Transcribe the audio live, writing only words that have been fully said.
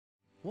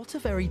What a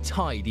very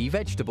tidy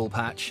vegetable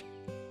patch.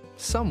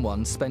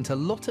 Someone spent a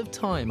lot of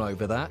time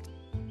over that.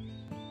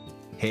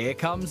 Here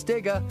comes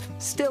Digger,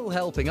 still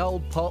helping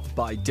old Pop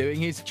by doing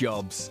his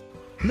jobs.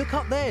 Look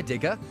up there,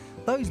 Digger.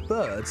 Those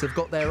birds have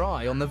got their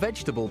eye on the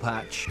vegetable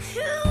patch.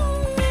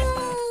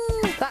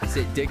 That's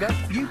it, Digger.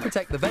 You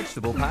protect the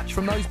vegetable patch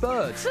from those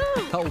birds.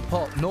 Old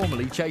Pop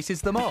normally chases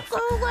them off. Go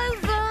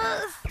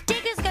over!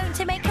 Digger's going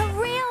to make a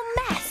real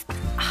mess.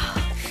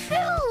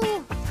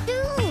 Phew!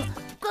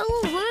 Go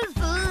away,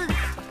 bird!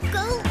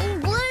 Go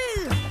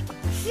away!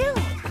 Phew!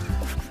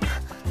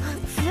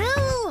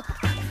 Phew!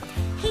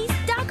 He's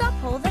dug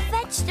up all the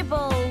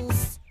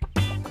vegetables.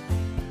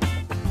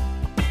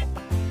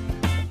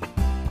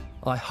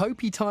 I hope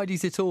he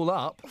tidies it all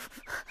up.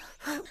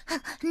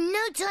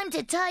 No time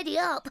to tidy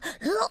up.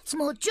 Lots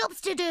more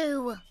jobs to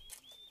do.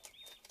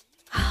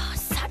 Oh,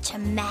 such a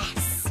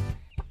mess.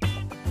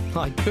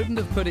 I couldn't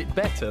have put it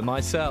better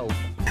myself.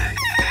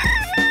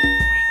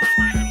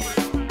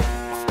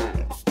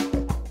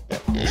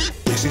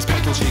 This is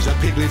Petal, she's a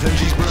piglet and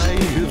she's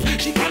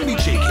brave. She can be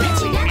cheeky.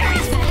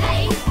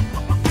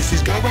 This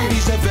is Gobbo,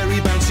 he's a very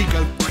bouncy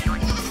goat.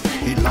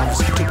 He loves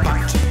to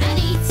butt